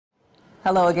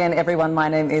Hello again, everyone. My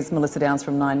name is Melissa Downs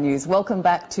from 9 News. Welcome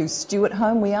back to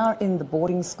Stuartholme. We are in the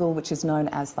boarding school, which is known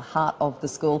as the heart of the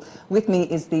school. With me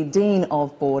is the Dean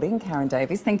of Boarding, Karen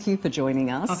Davies. Thank you for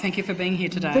joining us. Oh, thank you for being here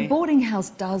today. The boarding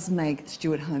house does make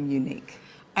Stuartholme unique.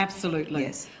 Absolutely.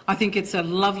 Yes. I think it's a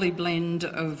lovely blend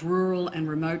of rural and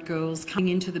remote girls coming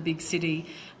into the big city,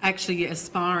 actually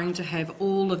aspiring to have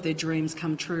all of their dreams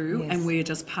come true, Yes. and we're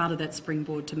just part of that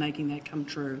springboard to making that come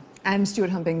true. And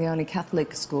Stuartholme being the only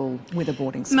Catholic school with a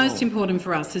boarding school. Most important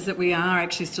for us is that we are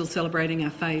actually still celebrating our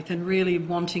faith and really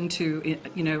wanting to,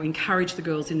 encourage the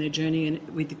girls in their journey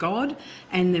with God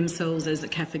and themselves as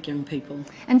Catholic young people.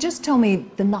 And just tell me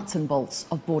the nuts and bolts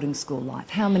of boarding school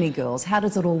life. How many girls? How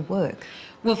does it all work?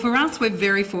 Well, for us, we're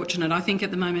very fortunate. I think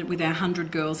at the moment with our 100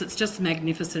 girls, it's just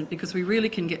magnificent because we really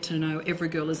can get to know every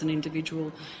girl as an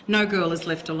individual. No girl is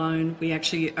left alone. We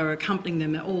actually are accompanying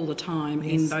them all the time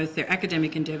in both their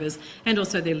academic endeavours and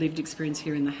also their lived experience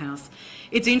here in the house.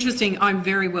 It's interesting, I'm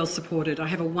very well supported. I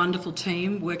have a wonderful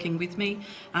team working with me.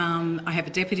 I have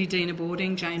a Deputy Dean of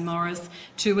Boarding, Jane Morris,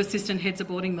 2 Assistant Heads of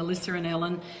Boarding, Melissa and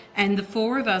Ellen, and the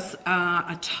 4 of us are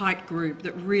a tight group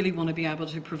that really want to be able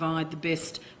to provide the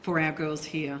best for our girls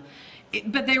here.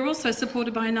 But they're also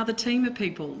supported by another team of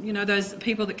people, those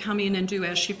people that come in and do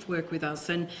our shift work with us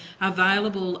and are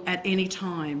available at any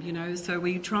time, so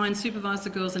we try and supervise the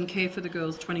girls and care for the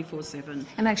girls 24/7.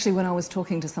 And actually, when I was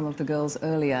talking to some of the girls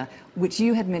earlier, which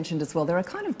you had mentioned as well, there are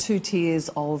kind of 2 tiers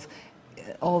of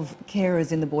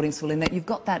carers in the boarding school, in that you've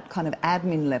got that kind of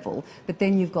admin level, but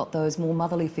then you've got those more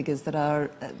motherly figures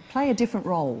that play a different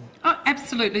role. Oh,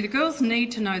 absolutely. The girls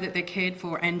need to know that they're cared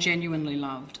for and genuinely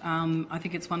loved. I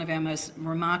think it's one of our most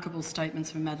remarkable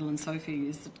statements from Madeline Sophie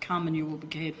is that come and you will be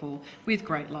cared for with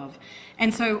great love.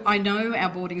 And so I know our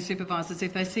boarding supervisors,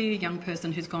 if they see a young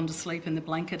person who's gone to sleep and the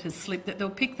blanket has slipped, that they'll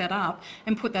pick that up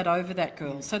and put that over that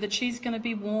girl so that she's going to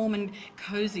be warm and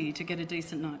cosy to get a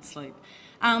decent night's sleep.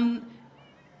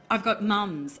 I've got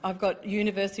mums, I've got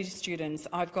university students,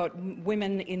 I've got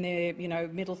women in their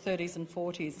middle 30s and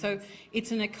 40s. So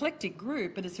it's an eclectic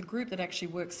group, but it's a group that actually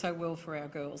works so well for our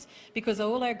girls because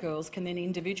all our girls can then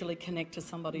individually connect to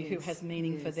somebody who has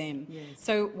meaning for them. Yes.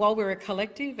 So while we're a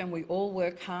collective and we all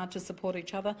work hard to support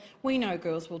each other, we know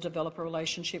girls will develop a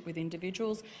relationship with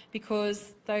individuals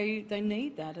because they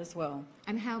need that as well.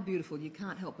 And how beautiful. You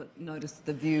can't help but notice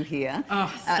the view here.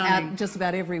 Oh, stunning. Out just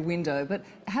about every window. But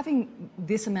having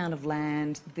this amount of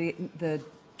land, the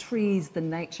trees, the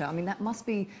nature, I mean, that must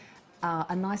be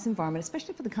a nice environment,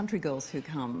 especially for the country girls who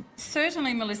come.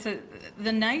 Certainly, Melissa.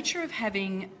 The nature of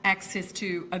having access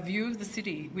to a view of the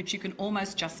city, which you can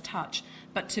almost just touch,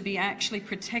 but to be actually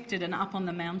protected and up on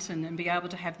the mountain and be able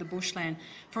to have the bushland.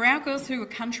 For our girls who are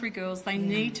country girls, they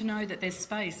need to know that there's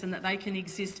space and that they can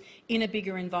exist in a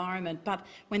bigger environment. But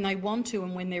when they want to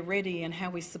and when they're ready and how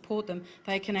we support them,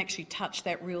 they can actually touch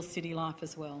that real city life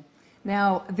as well.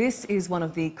 Now, this is one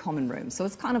of the common rooms, so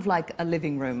it's kind of like a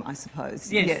living room, I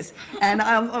suppose. Yes.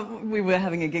 And we were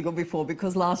having a giggle before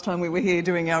because last time we were here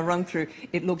doing our run-through,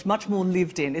 it looked much more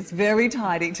lived in. It's very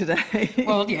tidy today.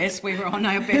 Well, yes, we were on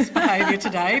our best behaviour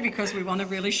today because we want to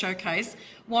really showcase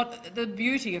what the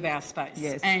beauty of our space.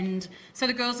 Yes. And so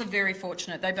the girls are very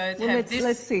fortunate. They both have this.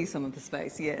 Let's see some of the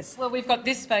space, yes. Well, we've got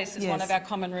this space as one Yes. of our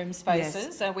common room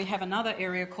spaces. Yes. We have another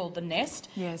area called the Nest,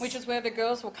 Yes. which is where the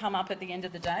girls will come up at the end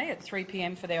of the day at 3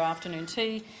 p.m. for their afternoon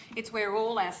tea. It's where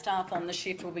all our staff on the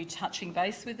shift will be touching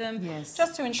base with them, Yes.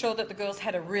 just to ensure that the girls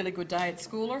had a really good day at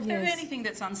school, or if there's Yes. anything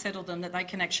that's unsettled them, that they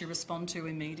can actually respond to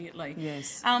immediately.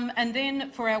 Yes. And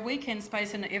then for our weekend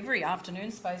space and every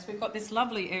afternoon space, we've got this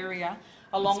lovely area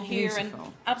along here, and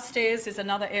upstairs is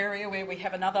another area where we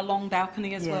have another long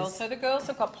balcony as well. So the girls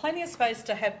have got plenty of space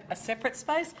to have a separate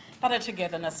space, but a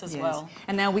togetherness as well.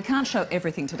 And now we can't show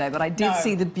everything today, but I did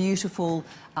see the beautiful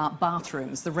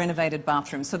bathrooms, the renovated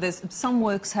bathrooms. So there's some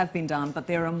works have been done, but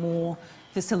there are more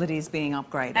facilities being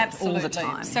upgraded all the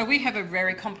time. So we have a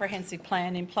very comprehensive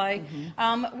plan in play.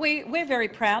 We're very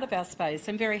proud of our space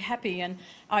and very happy, and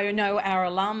I know our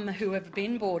alum who have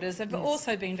been boarders have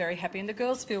also been very happy, and the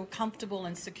girls feel comfortable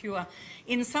and secure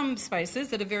in some spaces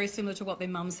that are very similar to what their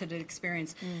mums had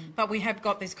experienced. But we have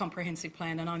got this comprehensive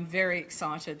plan, and I'm very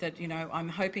excited that, I'm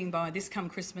hoping by this come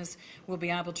Christmas we'll be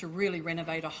able to really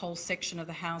renovate a whole section of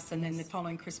the house, and then the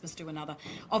following Christmas do another.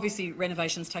 Obviously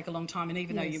renovations take a long time, and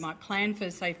even though you might plan for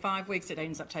say 5 weeks, it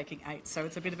ends up taking 8, so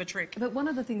it's a bit of a trick. But one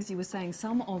of the things you were saying,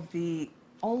 some of the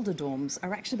older dorms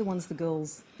are actually the ones the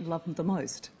girls love the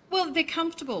most. Well, they're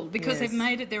comfortable because they've Yes.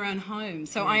 made it their own home.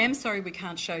 So I am sorry we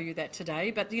can't show you that today,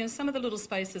 but some of the little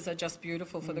spaces are just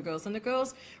beautiful for the girls, and the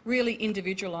girls really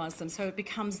individualise them, so it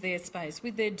becomes their space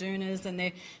with their doonas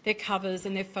and their covers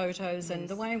and their photos and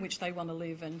the way in which they want to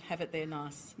live and have it there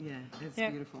nice. Yeah, it's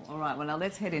beautiful. All right, well, now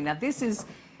let's head in. Now, is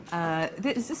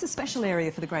this a special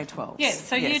area for the grade 12s? Yes,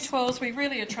 so Year 12s, we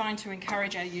really are trying to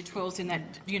encourage our Year 12s in that,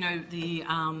 the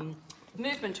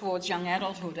movement towards young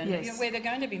adulthood and where they're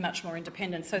going to be much more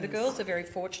independent. So the girls are very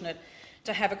fortunate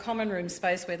to have a common room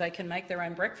space where they can make their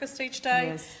own breakfast each day.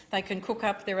 Yes. They can cook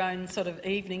up their own sort of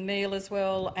evening meal as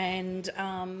well, and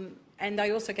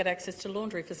they also get access to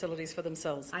laundry facilities for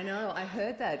themselves. I know, I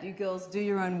heard that. You girls do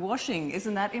your own washing.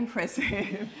 Isn't that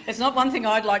impressive? It's not one thing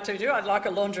I'd like to do. I'd like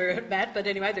a laundry mat, but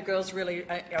anyway, the girls really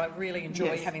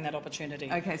enjoy having that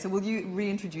opportunity. Okay, so will you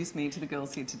reintroduce me to the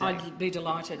girls here today? I'd be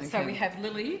delighted. Okay. So we have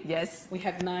Lily. Yes. We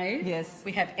have Maeve. Yes.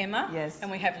 We have Emma. Yes. And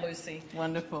we have Lucy.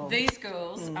 Wonderful. These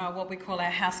girls are what we call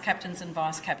our house captains and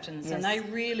vice captains, and they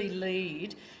really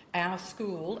lead our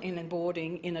school in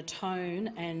boarding in a tone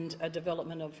and a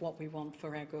development of what we want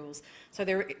for our girls. So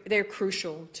they're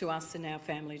crucial to us in our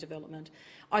family development.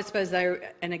 I suppose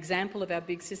they're an example of our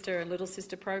big sister and little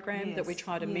sister program that we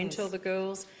try to mentor the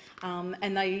girls,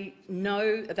 and they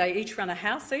each run a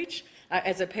house each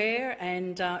as a pair,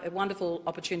 and a wonderful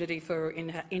opportunity for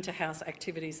inter-house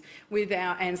activities with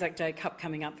our Anzac Day Cup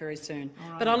coming up very soon.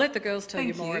 Right. But I'll let the girls tell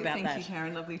you more about that. Thank you,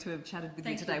 Karen. Lovely to have chatted with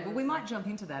you today. Well, we might jump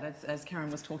into that as Karen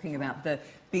was talking about the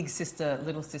big sister,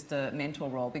 little sister mentor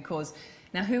role, because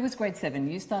now who was grade 7?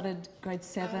 You started grade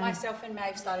 7? Myself and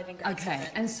Maeve started in grade 7. Okay,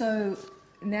 and so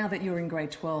now that you're in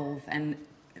grade 12 and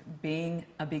being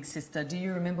a big sister, do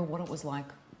you remember what it was like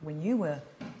when you were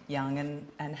young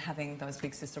and having those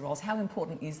big sister roles? How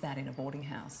important is that in a boarding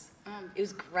house? It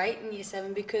was great in Year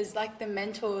 7 because the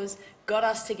mentors got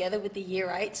us together with the Year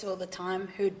 8s all the time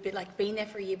who'd been there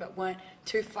for a year but weren't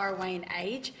too far away in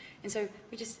age, and so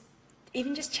we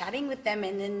even just chatting with them,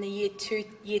 and then the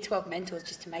Year 12 mentors,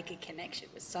 just to make a connection,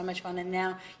 it was so much fun. And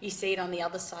now you see it on the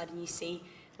other side and you see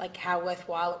how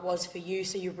worthwhile it was for you,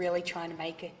 so you're really trying to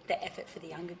make the effort for the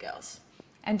younger girls.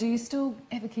 And do you still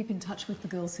ever keep in touch with the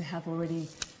girls who have already,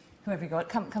 who have you got?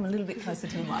 Come a little bit closer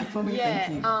to the mic for me,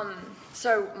 thank you.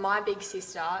 So my big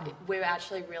sister, we're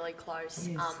actually really close,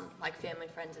 like family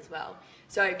friends as well.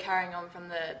 So carrying on from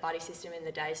the buddy system in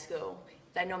the day school,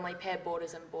 they normally pair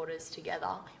boarders and boarders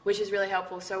together, which is really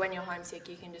helpful. So when you're homesick,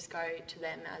 you can just go to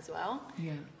them as well,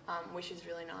 which is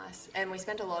really nice. And we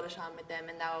spent a lot of time with them,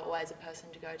 and they were always a person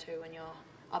to go to when you're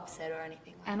upset or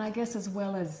anything like that. And I guess as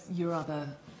well as your other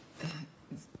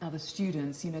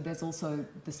students, there's also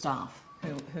the staff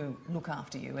who look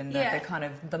after you, and they're kind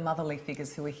of the motherly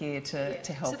figures who are here to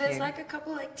help you. So there's a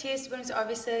couple tiers to boarding.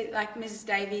 Obviously, Mrs.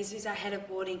 Davies, who's our head of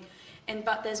boarding,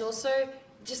 but there's also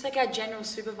just our general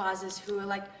supervisors who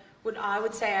are I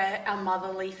would say our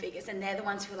motherly figures, and they're the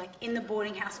ones who are in the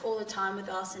boarding house all the time with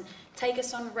us and take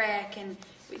us on rec, and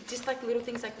just little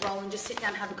things like roll and just sit down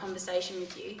and have a conversation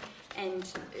with you,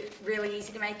 and really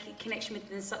easy to make a connection with.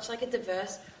 There's such a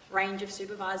diverse range of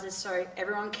supervisors, so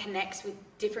everyone connects with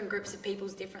different groups of people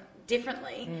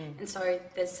differently, and so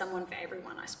there's someone for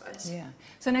everyone, I suppose. Yeah.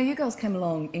 So now you girls came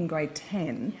along in grade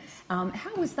 10.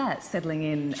 How was that, settling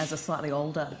in as a slightly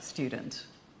older student?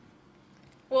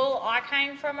 Well, I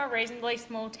came from a reasonably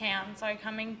small town, so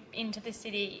coming into the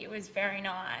city, it was very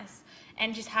nice.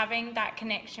 And just having that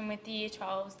connection with the Year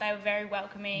 12s, they were very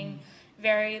welcoming,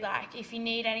 very if you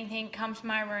need anything, come to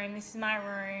my room, this is my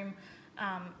room.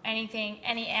 Anything,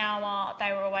 any hour,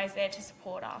 they were always there to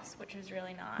support us, which was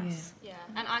really nice. Yeah,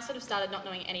 and I sort of started not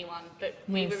knowing anyone, but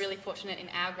we were really fortunate in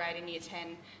our grade in Year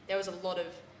 10. There was a lot of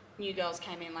new girls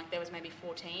came in, there was maybe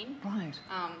 14. Right.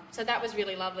 So that was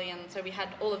really lovely, and so we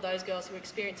had all of those girls who were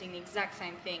experiencing the exact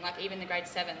same thing, even the grade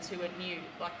 7s who were new,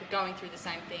 were going through the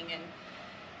same thing, and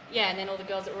and then all the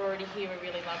girls that were already here were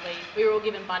really lovely. We were all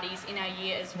given buddies in our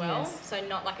year as well, so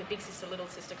not a big sister, little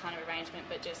sister kind of arrangement,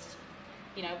 but just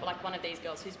one of these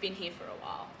girls who's been here for a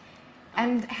while.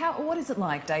 And what is it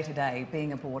like day to day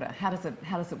being a boarder? How does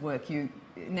it work?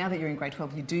 Now that you're in grade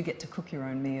 12, you do get to cook your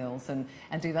own meals and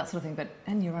do that sort of thing,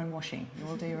 and your own washing. You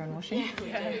all do your own washing?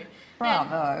 Yeah, we do.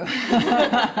 Bravo.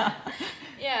 I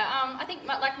think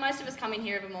most of us come in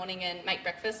here every morning and make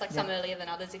breakfast, some earlier than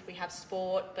others if we have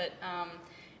sport, but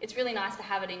it's really nice to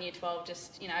have it in Year 12.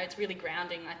 Just, it's really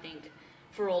grounding, I think,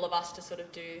 for all of us to sort of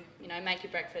do, make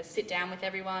your breakfast, sit down with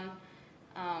everyone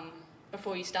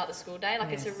before you start the school day.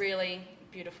 It's a really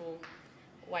beautiful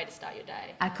way to start your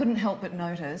day. I couldn't help but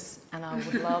notice, and I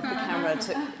would love the camera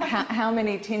to, how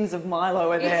many tins of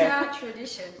Milo are there? It's our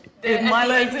tradition.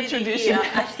 Milo's a tradition.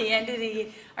 At the end of the year.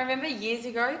 I remember years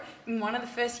ago, in one of the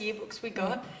first yearbooks we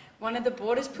got, one of the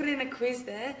boarders put in a quiz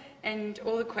there and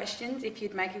all the questions, if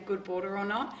you'd make a good boarder or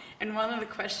not. And one of the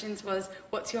questions was,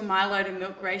 what's your Milo to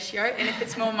milk ratio? And if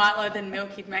it's more Milo than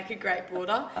milk, you'd make a great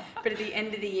boarder. But at the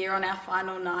end of the year, on our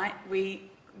final night,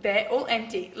 they're all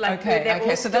empty. Like, they're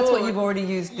all so that's what you've already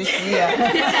used this year.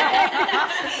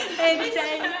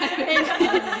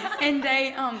 and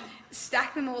they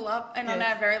stack them all up. And on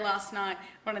our very last night,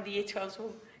 one of the year 12s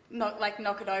will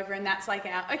knock it over, and that's like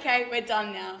we're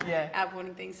done now. Our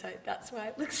boarding thing. So that's why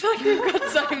it looks like we've got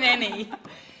so many.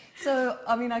 So,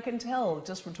 I mean, I can tell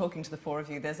just from talking to the four of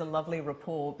you, there's a lovely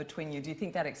rapport between you. Do you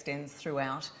think that extends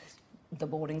throughout the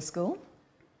boarding school?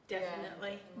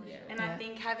 Definitely. And I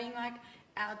think having like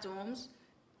our dorms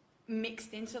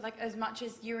mixed in, so like as much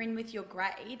as you're in with your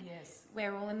grade,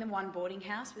 we're all in the one boarding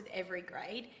house with every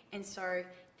grade, and so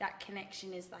that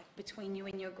connection is like between you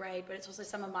and your grade, but it's also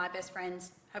some of my best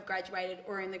friends have graduated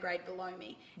or are in the grade below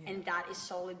me, and that is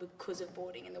solely because of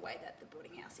boarding and the way that the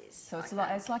boarding house is. So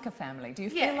it's like a family. Do you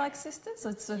feel like sisters?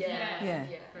 It's very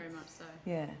much so.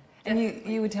 Yeah. And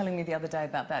you were telling me the other day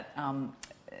about that.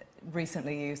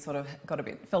 Recently, you sort of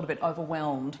felt a bit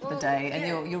overwhelmed for the day,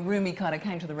 and your roomie kind of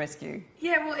came to the rescue.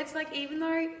 Yeah. Well, it's like, even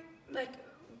though like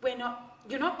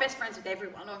you're not best friends with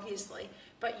everyone, obviously,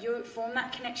 but you form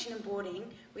that connection in boarding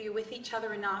where you're with each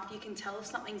other enough, you can tell if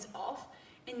something's off,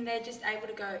 and they're just able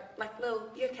to go, like, Lil,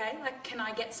 you okay? Like, can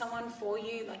I get someone for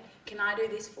you? Like, can I do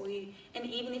this for you? And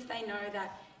even if they know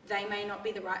that they may not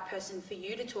be the right person for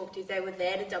you to talk to, they were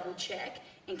there to double check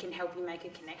and can help you make a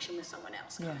connection with someone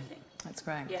else, kind of thing. That's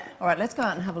great. Yeah. All right, let's go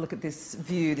out and have a look at this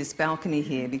view, this balcony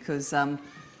here, because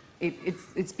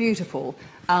it's beautiful.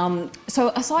 So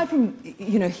aside from,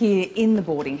 here in the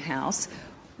boarding house,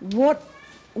 what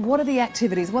are the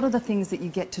activities, what are the things that you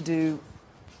get to do,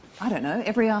 I don't know,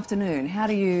 every afternoon? How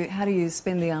do you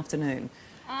spend the afternoon?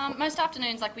 Most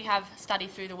afternoons, like, we have study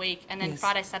through the week, and then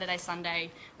Friday, Saturday, Sunday,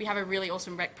 we have a really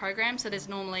awesome rec program. So there's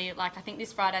normally, like, I think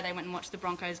this Friday they went and watched the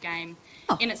Broncos game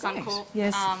in at Suncorp.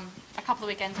 Yes. A couple of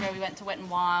weekends ago we went to Wet and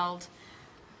Wild.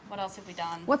 What else have we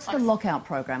done? What's the lockout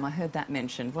program? I heard that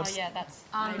mentioned. That's...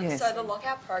 So the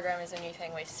lockout program is a new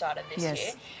thing we started this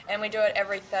year, and we do it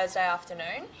every Thursday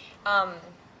afternoon.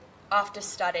 After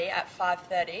study at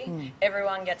 5:30,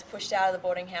 everyone gets pushed out of the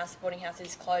boarding house. The boarding house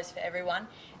is closed for everyone,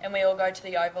 and we all go to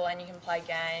the Oval, and you can play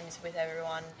games with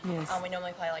everyone. Yes. We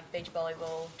normally play like beach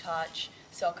volleyball, touch,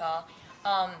 soccer.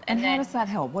 And how does that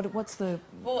help? What's the...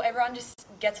 Well, everyone just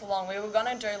gets along. We were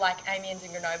going to do like Amiens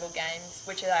and Grenoble games,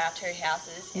 which are our two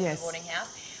houses in the boarding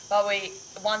house. But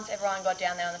once everyone got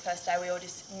down there on the first day, we all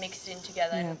just mixed in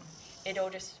together. And it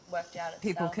all just worked out itself.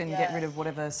 People can get rid of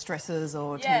whatever stresses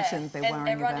or tensions they're worrying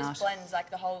everyone about. Just blends, like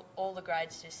all the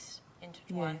grades just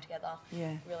intertwine together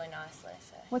really nicely.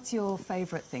 So. What's your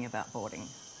favourite thing about boarding?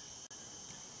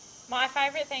 My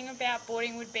favourite thing about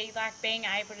boarding would be like being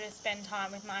able to spend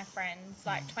time with my friends,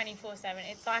 like 24/7.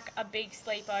 It's like a big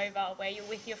sleepover where you're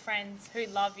with your friends who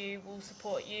love you, will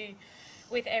support you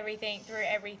with everything, through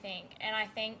everything. And I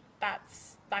think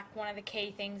that's like one of the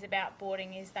key things about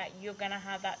boarding, is that you're going to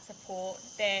have that support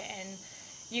there, and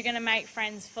you're going to make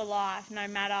friends for life no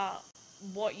matter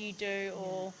what you do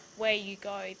or where you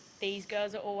go. These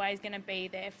girls are always going to be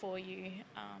there for you.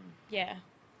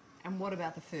 And what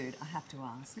about the food? I have to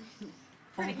ask.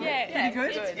 Pretty good.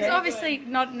 It's obviously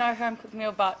not no home cooked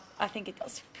meal, but I think it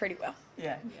does pretty well.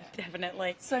 Yeah.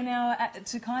 Definitely. So now,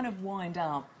 to kind of wind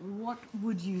up, what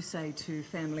would you say to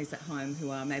families at home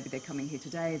who are, maybe they're coming here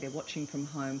today, they're watching from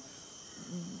home?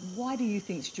 Why do you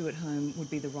think Stuartholme would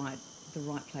be the right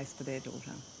place for their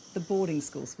daughter? The boarding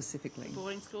school specifically.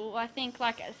 Boarding school. I think,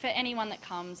 like, for anyone that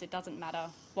comes, it doesn't matter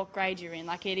what grade you're in.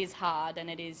 Like, it is hard, and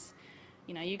it is,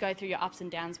 you go through your ups and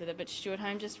downs with it, but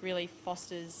Stuartholme just really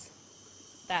fosters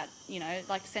that,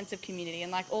 like, sense of community.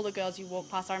 And like all the girls you walk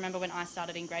past, I remember when I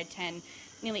started in grade 10,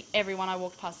 nearly everyone I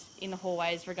walked past in the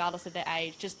hallways, regardless of their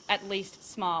age, just at least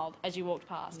smiled as you walked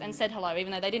past and said hello,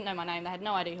 even though they didn't know my name, they had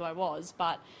no idea who I was,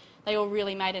 but they all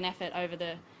really made an effort over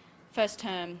the first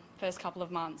couple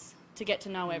of months to get to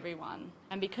know everyone.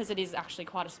 And because it is actually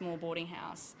quite a small boarding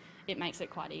house, it makes it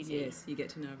quite easy. Yes, you get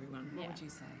to know everyone. What would you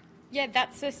say? Yeah,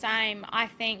 that's the same. I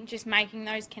think just making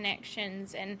those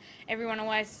connections, and everyone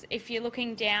always, if you're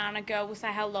looking down, a girl will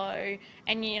say hello,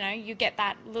 and you get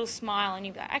that little smile, and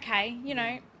you be like, okay,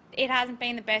 it hasn't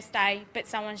been the best day, but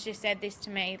someone's just said this to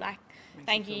me, like,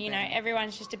 thank you.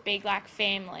 Everyone's just a big like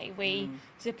family. We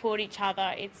support each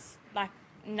other. It's like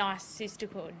nice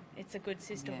sisterhood. It's a good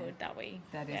sisterhood that we...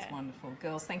 That is yeah. wonderful.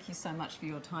 Girls, thank you so much for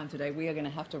your time today. We are going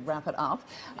to have to wrap it up.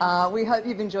 We hope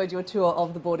you've enjoyed your tour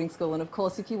of the boarding school, and of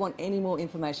course, if you want any more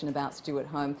information about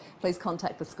Stuartholme, please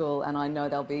contact the school, and I know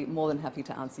they'll be more than happy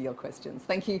to answer your questions.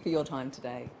 Thank you for your time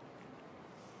today.